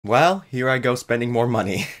Well, here I go spending more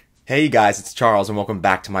money. Hey guys, it's Charles and welcome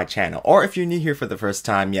back to my channel. Or if you're new here for the first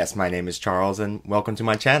time, yes, my name is Charles and welcome to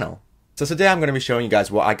my channel. So today I'm going to be showing you guys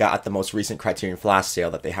what I got at the most recent Criterion flash sale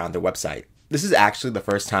that they had on their website. This is actually the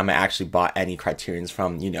first time I actually bought any Criterions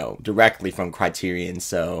from, directly from Criterion,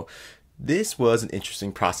 so this was an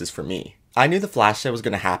interesting process for me. I knew the flash sale was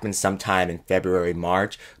going to happen sometime in February,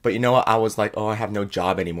 March, but you know what? I was like, oh, I have no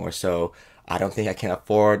job anymore, so I don't think I can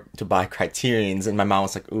afford to buy Criterions. And my mom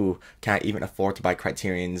was like, ooh, can I even afford to buy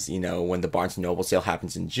Criterions, when the Barnes & Noble sale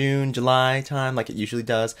happens in June, July time, like it usually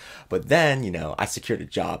does. But then, I secured a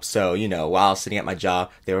job. So, while I was sitting at my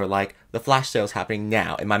job, they were like, the flash sale is happening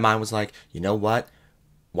now. And my mind was like, you know what?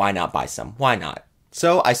 Why not buy some? Why not?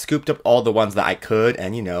 So I scooped up all the ones that I could.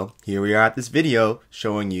 And, here we are at this video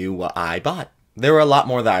showing you what I bought. There were a lot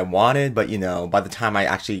more that I wanted, but, by the time I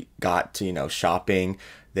actually got to, shopping,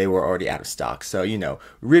 they were already out of stock. So,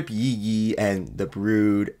 Rip Yee Yee and The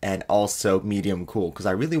Brood and also Medium Cool. Because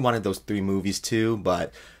I really wanted those three movies too,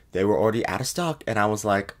 but they were already out of stock. And I was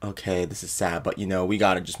like, okay, this is sad, but we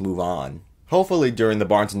gotta just move on. Hopefully during the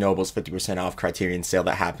Barnes & Noble's 50% off Criterion sale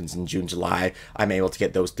that happens in June, July, I'm able to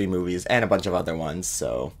get those three movies and a bunch of other ones.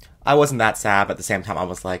 So I wasn't that sad, but at the same time I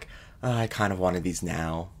was like, oh, I kind of wanted these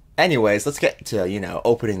now. Anyways, let's get to,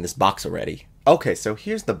 opening this box already. Okay, so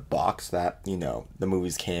here's the box that, the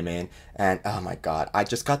movies came in. And, oh my god, I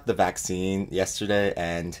just got the vaccine yesterday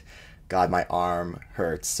and, god, my arm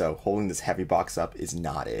hurts. So holding this heavy box up is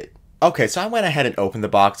not it. Okay, so I went ahead and opened the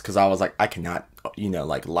box because I was like, I cannot,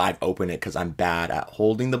 live open it because I'm bad at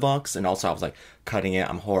holding the box. And also I was like, cutting it,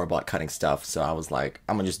 I'm horrible at cutting stuff. So I was like,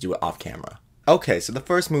 I'm gonna just do it off camera. Okay, so the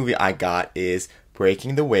first movie I got is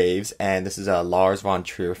Breaking the Waves, and this is a Lars von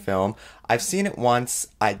Trier film. I've seen it once,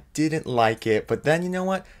 I didn't like it, but then you know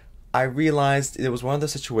what? I realized it was one of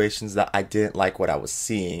those situations that I didn't like what I was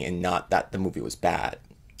seeing and not that the movie was bad.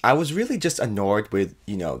 I was really just annoyed with,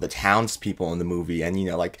 the townspeople in the movie and,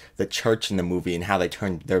 like the church in the movie and how they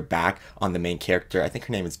turned their back on the main character. I think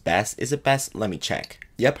her name is Bess. Is it Bess? Let me check.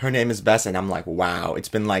 Yep, her name is Bess, and I'm like, wow. It's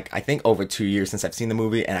been like, I think over 2 years since I've seen the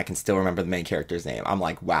movie, and I can still remember the main character's name. I'm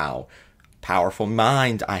like, wow. Powerful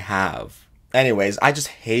mind I have. Anyways, I just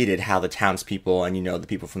hated how the townspeople and, the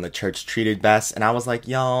people from the church treated Bess. And I was like,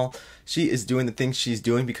 y'all, she is doing the things she's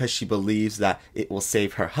doing because she believes that it will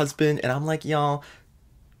save her husband. And I'm like, y'all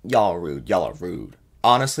are rude. Y'all are rude.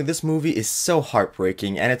 Honestly, this movie is so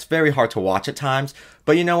heartbreaking and it's very hard to watch at times.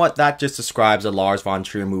 But you know what? That just describes a Lars von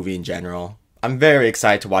Trier movie in general. I'm very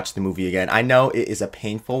excited to watch the movie again. I know it is a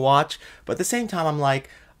painful watch, but at the same time, I'm like,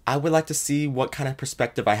 I would like to see what kind of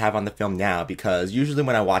perspective I have on the film now, because usually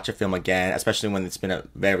when I watch a film again, especially when it's been a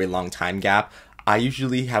very long time gap, I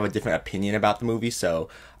usually have a different opinion about the movie, so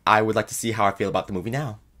I would like to see how I feel about the movie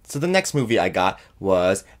now. So the next movie I got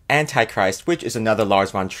was Antichrist, which is another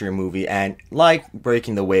Lars von Trier movie, and like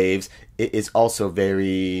Breaking the Waves, it is also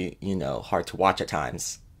very, hard to watch at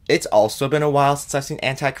times. It's also been a while since I've seen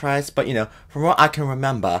Antichrist, but from what I can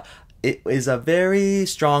remember, it is a very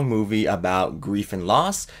strong movie about grief and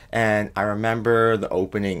loss, and I remember the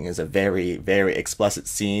opening is a very, very explicit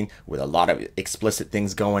scene with a lot of explicit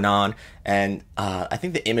things going on, and I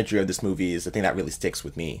think the imagery of this movie is the thing that really sticks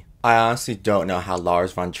with me. I honestly don't know how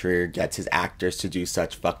Lars von Trier gets his actors to do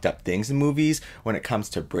such fucked up things in movies. When it comes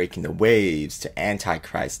to Breaking the Waves, to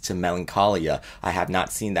Antichrist, to Melancholia, I have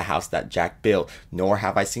not seen The House That Jack Built, nor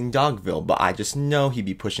have I seen Dogville, but I just know he'd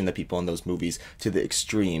be pushing the people in those movies to the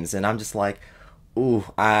extremes, and I'm just like, ooh,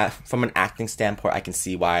 from an acting standpoint, I can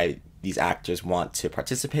see why these actors want to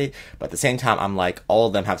participate, but at the same time, I'm like, all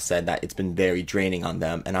of them have said that it's been very draining on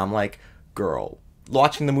them, and I'm like, girl,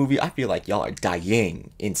 watching the movie, I feel like y'all are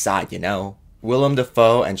dying inside, Willem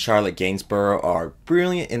Dafoe and Charlotte Gainsbourg are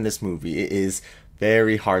brilliant in this movie. It is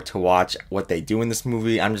very hard to watch what they do in this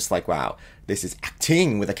movie. I'm just like, wow, this is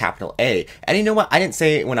acting with a capital A. And you know what? I didn't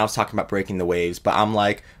say it when I was talking about Breaking the Waves, but I'm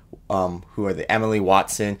like, who are they? Emily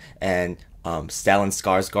Watson and Stellan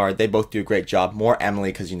Skarsgård. They both do a great job. More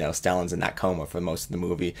Emily because, Stellan's in that coma for most of the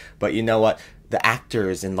movie. But you know what? The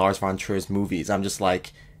actors in Lars von Trier's movies, I'm just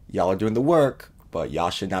like, y'all are doing the work, but y'all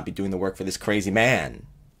should not be doing the work for this crazy man.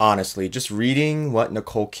 Honestly, just reading what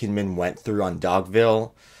Nicole Kidman went through on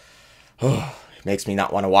Dogville, it makes me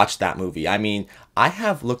not want to watch that movie. I mean, I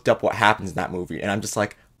have looked up what happens in that movie, and I'm just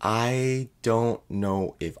like, I don't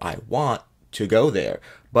know if I want to go there.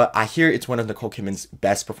 But I hear it's one of Nicole Kidman's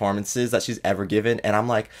best performances that she's ever given, and I'm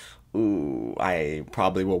like, ooh, I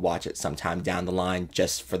probably will watch it sometime down the line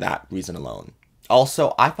just for that reason alone.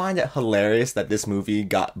 Also, I find it hilarious that this movie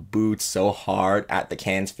got booed so hard at the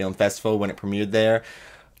Cannes Film Festival when it premiered there.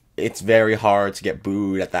 It's very hard to get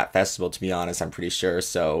booed at that festival, to be honest, I'm pretty sure.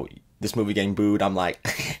 So this movie getting booed, I'm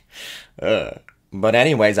like, ugh. But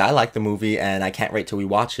anyways, I like the movie and I can't wait till we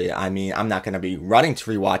watch it. I mean, I'm not going to be running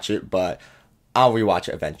to rewatch it, but I'll rewatch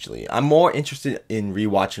it eventually. I'm more interested in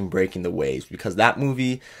rewatching Breaking the Waves because that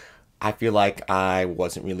movie, I feel like I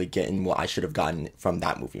wasn't really getting what I should have gotten from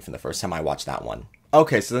that movie from the first time I watched that one.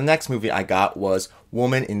 Okay, so the next movie I got was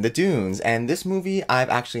Woman in the Dunes, and this movie, I've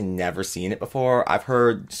actually never seen it before. I've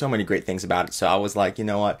heard so many great things about it, so I was like, you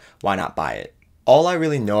know what, why not buy it? All I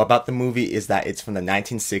really know about the movie is that it's from the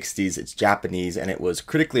 1960s, it's Japanese, and it was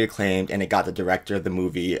critically acclaimed, and it got the director of the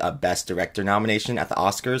movie a Best Director nomination at the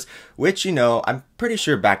Oscars, which, you know, I'm pretty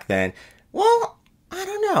sure back then, well, I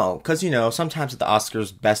don't know, because, you know, sometimes at the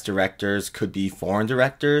Oscars, Best Directors could be foreign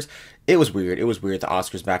directors. It was weird. It was weird at the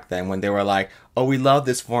Oscars back then when they were like, oh, we love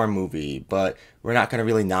this foreign movie, but we're not going to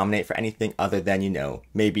really nominate for anything other than, you know,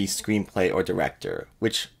 maybe screenplay or director,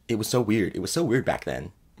 which it was so weird. It was so weird back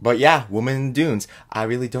then. But yeah, Woman in the Dunes. I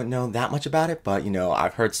really don't know that much about it, but, you know,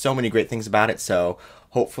 I've heard so many great things about it, so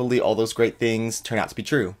hopefully all those great things turn out to be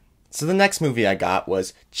true. So the next movie I got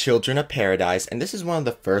was Children of Paradise, and this is one of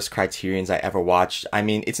the first Criterions I ever watched. I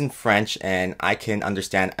mean, it's in French, and I can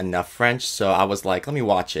understand enough French, so I was like, let me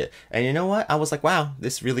watch it. And you know what? I was like, wow,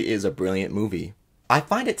 this really is a brilliant movie. I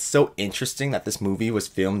find it so interesting that this movie was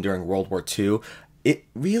filmed during World War II. It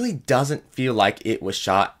really doesn't feel like it was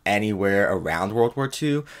shot anywhere around World War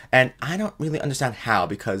II, and I don't really understand how,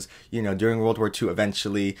 because, you know, during World War II,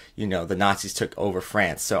 eventually, you know, the Nazis took over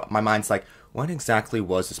France, so my mind's like, when exactly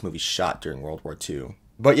was this movie shot during World War II?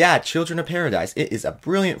 But yeah, Children of Paradise, it is a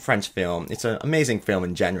brilliant French film. It's an amazing film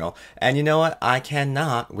in general. And you know what? I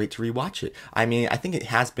cannot wait to rewatch it. I mean, I think it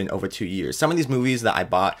has been over 2 years. Some of these movies that I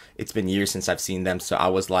bought, it's been years since I've seen them. So I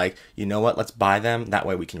was like, you know what? Let's buy them. That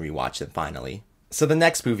way we can rewatch them finally. So the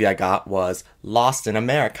next movie I got was Lost in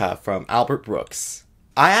America from Albert Brooks.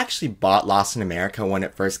 I actually bought Lost in America when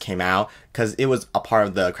it first came out because it was a part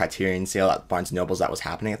of the Criterion sale at Barnes & Noble's that was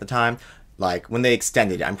happening at the time. Like, when they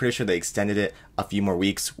extended it, I'm pretty sure they extended it a few more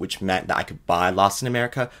weeks, which meant that I could buy Lost in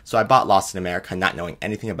America. So I bought Lost in America not knowing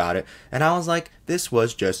anything about it, and I was like, this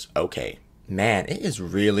was just okay. Man, it is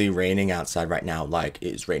really raining outside right now. Like,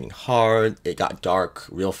 it is raining hard, it got dark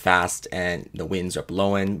real fast, and the winds are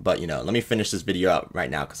blowing. But, you know, let me finish this video up right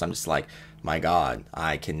now, because I'm just like, my God,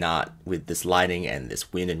 I cannot with this lighting and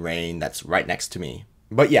this wind and rain that's right next to me.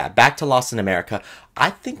 But yeah, back to Lost in America. I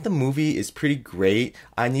think the movie is pretty great.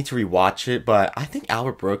 I need to rewatch it, but I think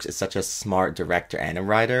Albert Brooks is such a smart director and a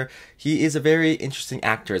writer. He is a very interesting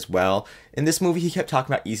actor as well. In this movie, he kept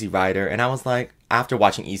talking about Easy Rider, and I was like, after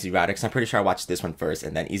watching Easy Rider, because I'm pretty sure I watched this one first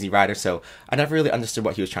and then Easy Rider, so I never really understood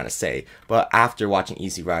what he was trying to say. But after watching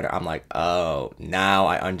Easy Rider, I'm like, oh, now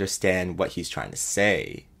I understand what he's trying to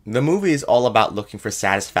say. The movie is all about looking for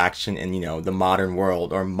satisfaction in, you know, the modern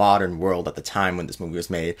world, or modern world at the time when this movie was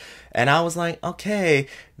made. And I was like, okay,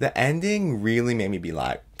 the ending really made me be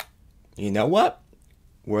like, you know what?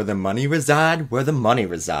 Where the money reside, where the money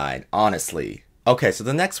reside, honestly. Okay, so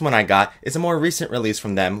the next one I got is a more recent release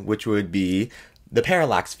from them, which would be The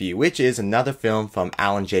Parallax View, which is another film from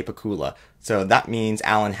Alan J. Pakula. So that means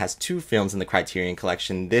Alan has 2 films in the Criterion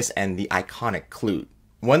Collection, this and The Iconic Clute.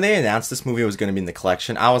 When they announced this movie was going to be in the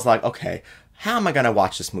collection, I was like, okay, how am I going to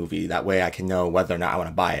watch this movie? That way I can know whether or not I want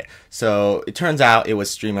to buy it. So it turns out it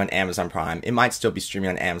was streaming on Amazon Prime. It might still be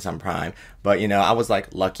streaming on Amazon Prime, but you know, I was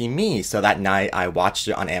like, lucky me. So that night I watched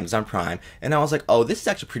it on Amazon Prime, and I was like, oh, this is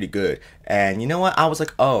actually pretty good. And you know what? I was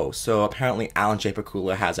like, oh, so apparently Alan J.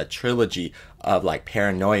 Pakula has a trilogy of like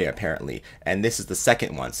paranoia, apparently. And this is the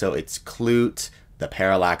second one. So it's Clute, The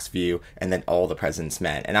Parallax View, and then All the President's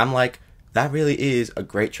Men. And I'm like, that really is a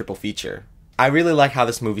great triple feature. I really like how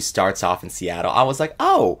this movie starts off in Seattle. I was like,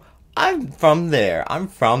 oh, I'm from there. I'm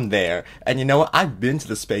from there. And you know what? I've been to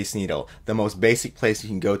the Space Needle, the most basic place you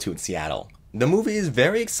can go to in Seattle. The movie is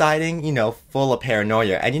very exciting, you know, full of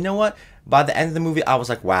paranoia. And you know what? By the end of the movie, I was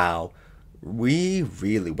like, wow, we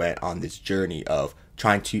really went on this journey of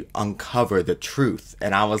trying to uncover the truth.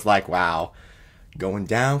 And I was like, wow, going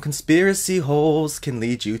down conspiracy holes can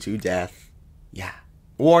lead you to death. Yeah.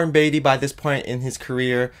 Warren Beatty, by this point in his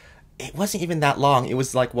career, it wasn't even that long. It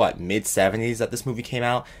was like, what, mid-70s that this movie came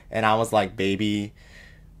out? And I was like, baby,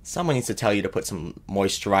 someone needs to tell you to put some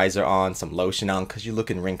moisturizer on, some lotion on, because you're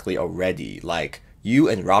looking wrinkly already. Like, you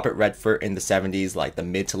and Robert Redford in the 70s, like the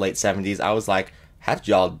mid to late 70s, I was like, how did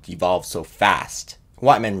y'all evolve so fast?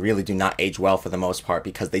 White men really do not age well for the most part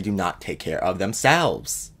because they do not take care of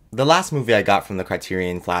themselves. The last movie I got from the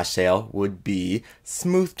Criterion flash sale would be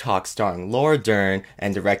Smooth Talk, starring Laura Dern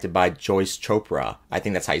and directed by Joyce Chopra. I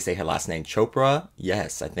think that's how you say her last name, Chopra?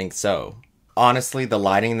 Yes, I think so. Honestly, the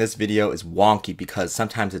lighting in this video is wonky because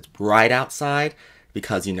sometimes it's bright outside,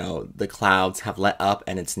 because, you know, the clouds have let up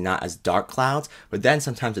and it's not as dark clouds, but then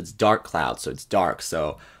sometimes it's dark clouds, so it's dark.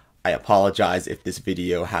 So I apologize if this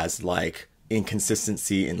video has like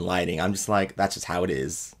inconsistency in lighting. I'm just like, that's just how it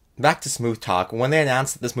is. Back to Smooth Talk. When they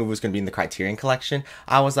announced that this movie was going to be in the Criterion Collection,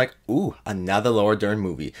 I was like, ooh, another Laura Dern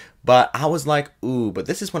movie. But I was like, ooh, but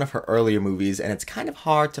this is one of her earlier movies and it's kind of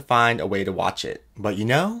hard to find a way to watch it. But you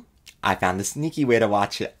know, I found a sneaky way to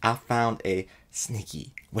watch it. I found a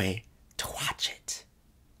sneaky way to watch it.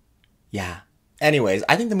 Yeah. Anyways,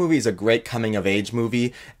 I think the movie is a great coming of age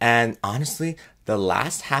movie, and honestly, the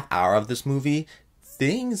last half hour of this movie,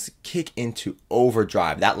 things kick into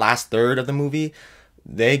overdrive. That last third of the movie,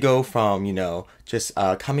 they go from, you know, just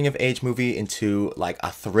a coming of age movie into like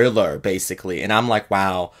a thriller basically. And I'm like,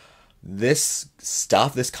 wow, this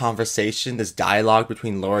stuff, this conversation, this dialogue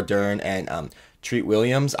between Laura Dern and Treat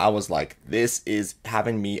Williams, I was like, this is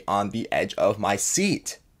having me on the edge of my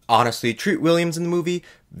seat. Honestly, Treat Williams in the movie,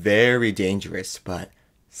 very dangerous, but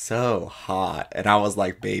so hot. And I was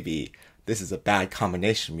like, baby, this is a bad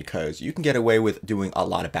combination because you can get away with doing a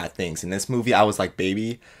lot of bad things. In this movie, I was like,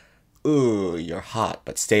 baby, ooh, you're hot,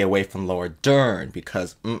 but stay away from Laura Dern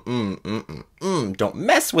because don't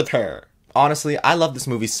mess with her. Honestly, I love this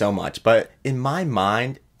movie so much, but in my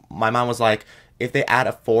mind was like, if they add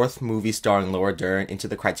a fourth movie starring Laura Dern into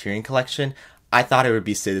the Criterion Collection, I thought it would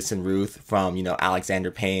be Citizen Ruth from, you know, Alexander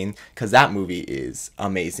Payne, because that movie is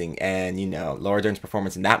amazing, and, you know, Laura Dern's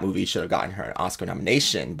performance in that movie should have gotten her an Oscar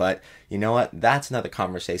nomination, but you know what, that's another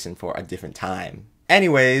conversation for a different time.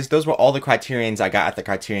 Anyways, those were all the Criterions I got at the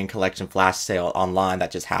Criterion Collection flash sale online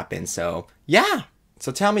that just happened, so yeah.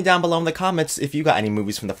 So tell me down below in the comments if you got any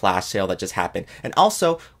movies from the flash sale that just happened. And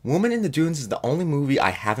also, Woman in the Dunes is the only movie I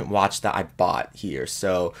haven't watched that I bought here,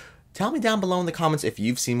 so tell me down below in the comments if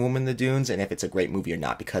you've seen Woman in the Dunes and if it's a great movie or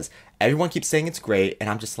not, because everyone keeps saying it's great, and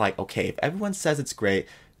I'm just like, okay, if everyone says it's great,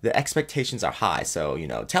 the expectations are high, so, you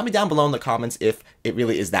know, tell me down below in the comments if it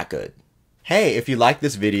really is that good. Hey, if you like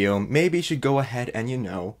this video, maybe you should go ahead and, you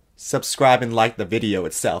know, subscribe and like the video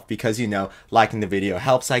itself, because, you know, liking the video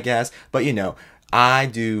helps, I guess, but, you know, I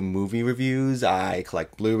do movie reviews, I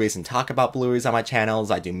collect Blu-rays and talk about Blu-rays on my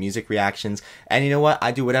channels, I do music reactions, and you know what,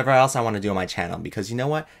 I do whatever else I want to do on my channel, because you know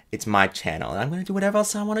what, it's my channel, and I'm going to do whatever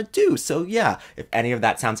else I want to do, so yeah, if any of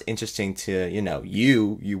that sounds interesting to, you know,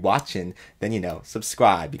 you watching, then, you know,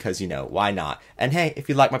 subscribe, because, you know, why not? And hey, if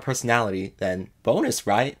you like my personality, then bonus,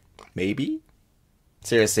 right? Maybe?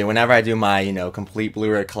 Seriously, whenever I do my, you know, complete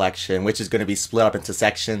Blu-ray collection, which is going to be split up into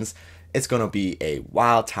sections, it's going to be a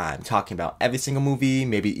wild time talking about every single movie,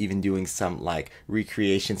 maybe even doing some like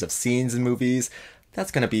recreations of scenes in movies.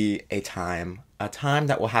 That's going to be a time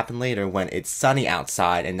that will happen later when it's sunny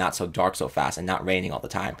outside and not so dark so fast and not raining all the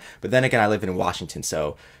time. But then again, I live in Washington,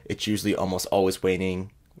 so it's usually almost always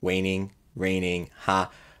raining,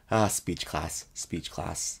 speech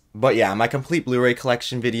class. But yeah, my complete Blu-ray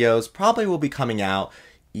collection videos probably will be coming out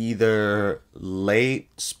either late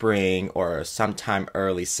spring or sometime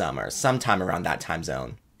early summer, sometime around that time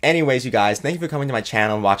zone. Anyways, you guys, thank you for coming to my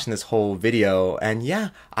channel and watching this whole video, and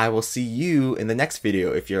yeah, I will see you in the next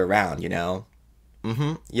video if you're around, you know?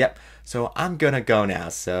 Yep. So I'm gonna go now,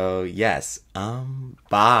 so yes,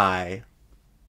 bye.